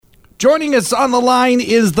Joining us on the line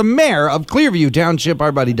is the mayor of Clearview Township,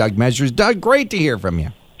 our buddy Doug Measures. Doug, great to hear from you.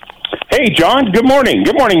 Hey, John. Good morning.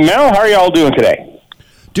 Good morning, Mel. How are y'all doing today?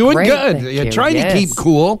 Doing Great, good. thank you. Trying to Yes. keep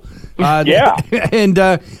cool. Yeah.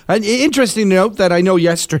 And interesting to note that I know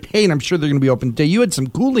yesterday, and I'm sure they're going to be open today, you had some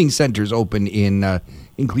cooling centers open in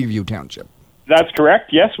Clearview Township. That's correct.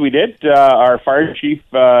 Yes, we did. Our fire chief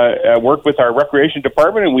worked with our recreation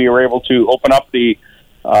department, and we were able to open up the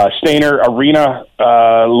Stainer Arena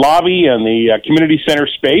lobby and the community center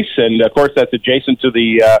space. And, of course, that's adjacent to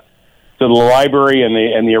the library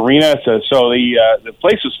and the arena. So the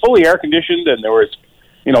place was fully air-conditioned, and there was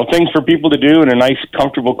things for people to do in a nice,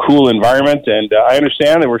 comfortable, cool environment. And I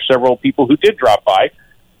understand there were several people who did drop by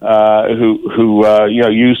who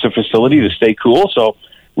used the facility to stay cool. So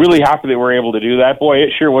really happy that we're able to do that. Boy,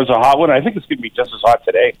 it sure was a hot one. I think it's going to be just as hot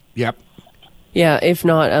today. Yep. Yeah, if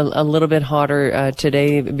not a little bit hotter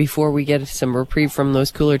today before we get some reprieve from those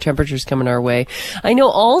cooler temperatures coming our way. I know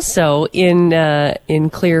also in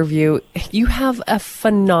Clearview, you have a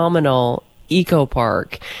phenomenal eco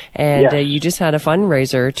park, and Yes. you just had a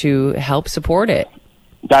fundraiser to help support it.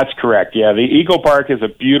 That's correct. Yeah, the Eco Park is a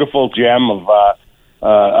beautiful gem of a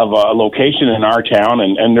location in our town,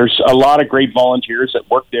 and there's a lot of great volunteers that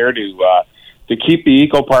work there to keep the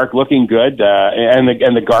Eco Park looking good,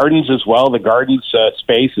 and the gardens as well. The gardens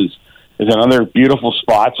space is another beautiful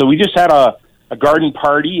spot. So we just had a garden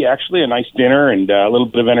party, actually, a nice dinner and a little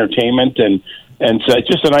bit of entertainment, and so it's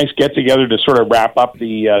just a nice get together to sort of wrap up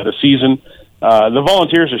the season. The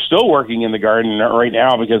volunteers are still working in the garden right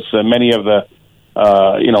now because many of the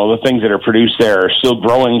things that are produced there are still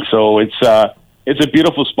growing. So it's a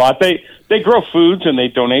beautiful spot. They grow foods and they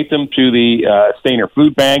donate them to the Stainer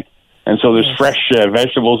Food Bank, and so there's fresh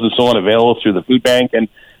vegetables and so on available through the food bank. And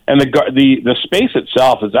the space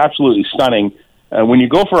itself is absolutely stunning. When you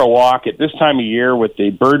go for a walk at this time of year with the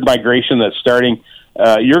bird migration that's starting,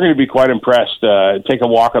 you're going to be quite impressed. Take a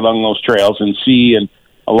walk along those trails and see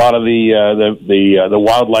a lot of the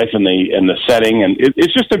wildlife and the setting, and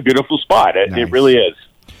it's just a beautiful spot. Nice. It really is.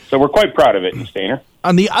 So we're quite proud of it in Stainer.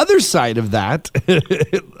 On the other side of that,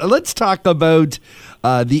 let's talk about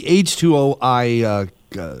the H2OI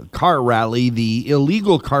car rally, the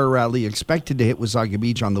illegal car rally expected to hit Wasaga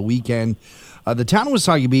Beach on the weekend. The town of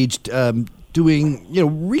Wasaga Beach doing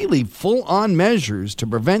really full-on measures to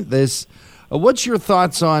prevent this. What's your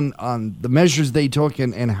thoughts on the measures they took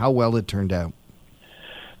and how well it turned out?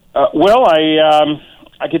 Well,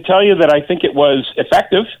 I could tell you that I think it was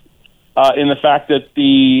effective in the fact that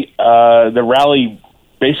the rally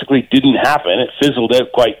basically didn't happen. It fizzled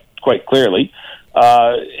out quite clearly,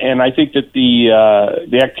 and I think that the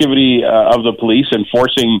activity of the police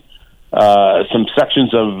enforcing some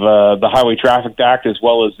sections of the Highway Traffic Act, as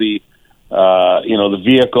well as the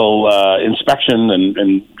vehicle inspection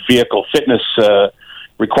and vehicle fitness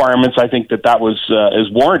requirements, I think that was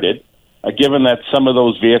is warranted. Given that some of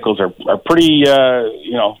those vehicles are pretty,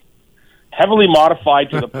 heavily modified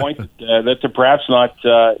to the point that they're perhaps not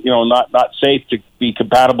safe to be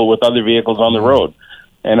compatible with other vehicles on the road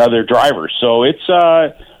and other drivers. So it's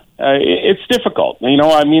difficult. Me,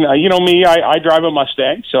 I drive a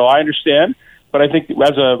Mustang, so I understand. But I think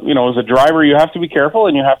as a driver, you have to be careful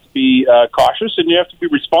and you have to be cautious and you have to be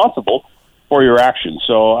responsible for your actions.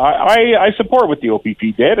 So I support what the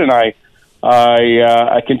OPP did, and I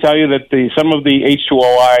can tell you that some of the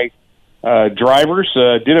H2OI drivers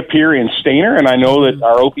did appear in Stainer, and I know that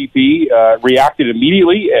our OPP reacted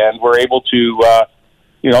immediately and were able to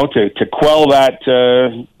quell that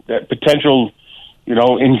potential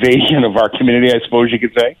invasion of our community, I suppose you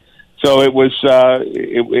could say. So it was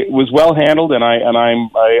well handled, and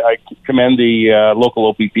I commend the local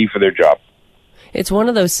OPP for their job. It's one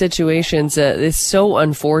of those situations that is so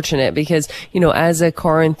unfortunate because, as a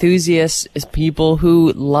car enthusiast, people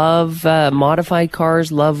who love modified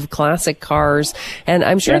cars, love classic cars, and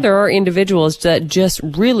I'm sure there are individuals that just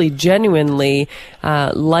really genuinely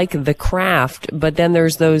like the craft, but then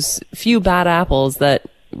there's those few bad apples that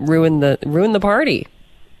ruin the party.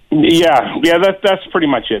 Yeah, that's pretty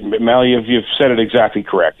much it, Mel. You've said it exactly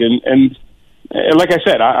correct, and like I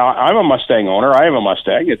said, I'm a Mustang owner. I have a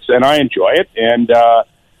Mustang, and I enjoy it.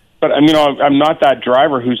 But I'm not that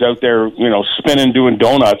driver who's out there, spinning, doing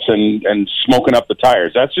donuts, and smoking up the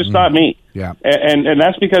tires. That's just not me. Yeah, and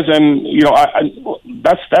that's because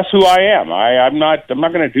that's who I am. I'm not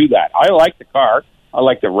going to do that. I like the car. I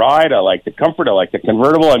like the ride. I like the comfort. I like the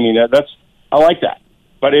convertible. I like that.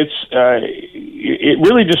 But it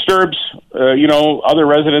really disturbs other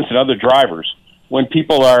residents and other drivers when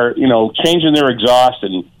people are, changing their exhaust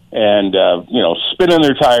and spinning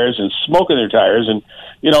their tires and smoking their tires. And,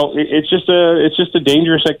 it's just a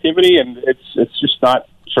dangerous activity, and it's just not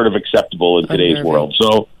sort of acceptable in today's Unnerving. world.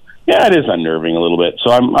 So yeah, it is unnerving a little bit.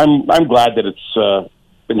 So I'm glad that it's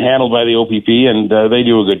been handled by the OPP, and they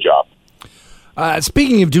do a good job.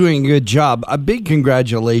 Speaking of doing a good job, a big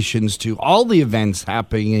congratulations to all the events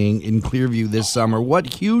happening in Clearview this summer.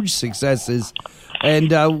 What huge successes.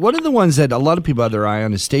 And one of the ones that a lot of people had their eye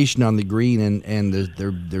on is Station on the Green and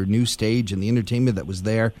their new stage and the entertainment that was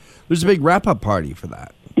there. There's a big wrap-up party for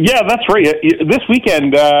that. Yeah, that's right. This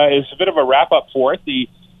weekend is a bit of a wrap-up for it. The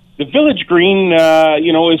Village Green,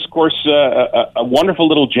 is, of course, a wonderful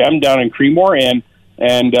little gem down in Creemore, and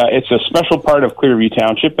it's a special part of Clearview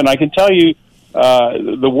Township. And I can tell you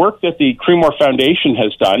the work that the Creemore Foundation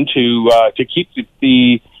has done to keep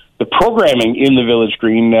the programming in the Village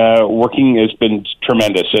Green working has been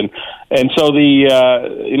tremendous, and so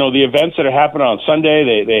the events that are happening on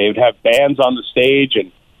Sunday, they have bands on the stage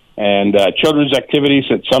and children's activities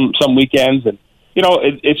at some weekends, and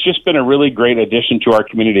it's just been a really great addition to our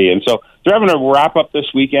community. And so they're having a wrap up this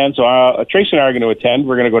weekend. So Tracy and I are going to attend.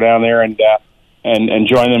 We're going to go down there and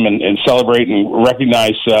join them and celebrate and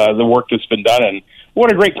recognize the work that's been done, and what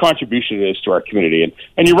a great contribution it is to our community.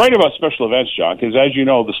 And you're right about special events, John, because as you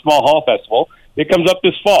know, the Small Hall Festival, it comes up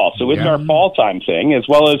this fall. So it's our fall time thing, as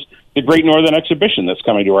well as the Great Northern Exhibition that's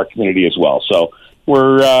coming to our community as well. So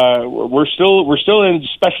we're still in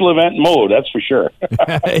special event mode, that's for sure.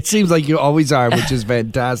 It seems like you always are, which is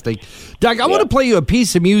fantastic. Doug, I want to play you a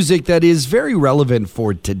piece of music that is very relevant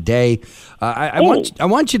for today. I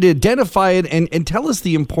want you to identify it and tell us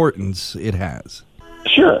the importance it has.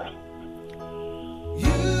 Sure.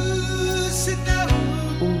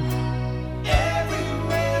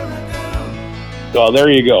 Oh, there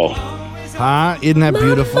you go. Huh? Isn't that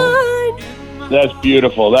beautiful? That's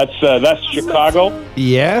beautiful. That's Chicago.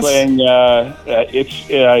 Yes. Playing,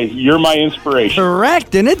 You're My Inspiration.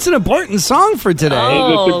 Correct, and it's an important song for today.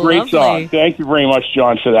 It's a great song. Thank you very much,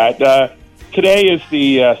 John, for that. Today is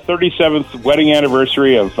the 37th wedding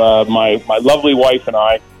anniversary of my lovely wife and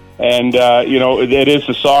I, and it is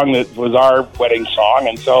the song that was our wedding song,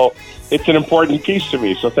 and so it's an important piece to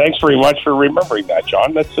me. So thanks very much for remembering that,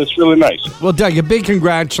 John. That's really nice. Well, Doug, a big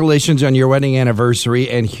congratulations on your wedding anniversary,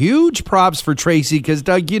 and huge props for Tracy, because,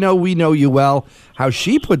 Doug, we know you well. How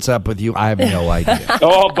she puts up with you, I have no idea.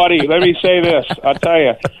 Oh, buddy, let me say this. I'll tell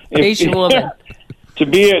you. Patient woman. To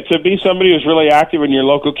be somebody who's really active in your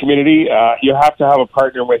local community, you have to have a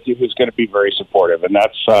partner with you who's going to be very supportive, and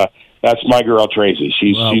that's my girl Tracy.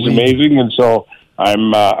 She's amazing, and so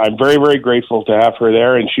I'm very, very grateful to have her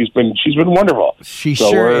there, and she's been wonderful. She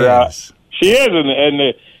is. She is, and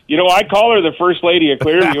I call her the First Lady of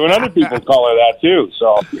Clearview, and other people call her that too.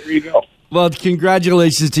 So here you go. Well,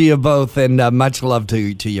 congratulations to you both, and much love to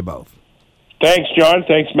you both. Thanks, John.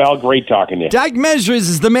 Thanks, Mel. Great talking to you. Doug Measures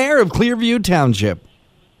is the mayor of Clearview Township.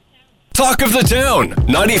 Talk of the Town,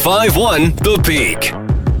 95.1 The Peak.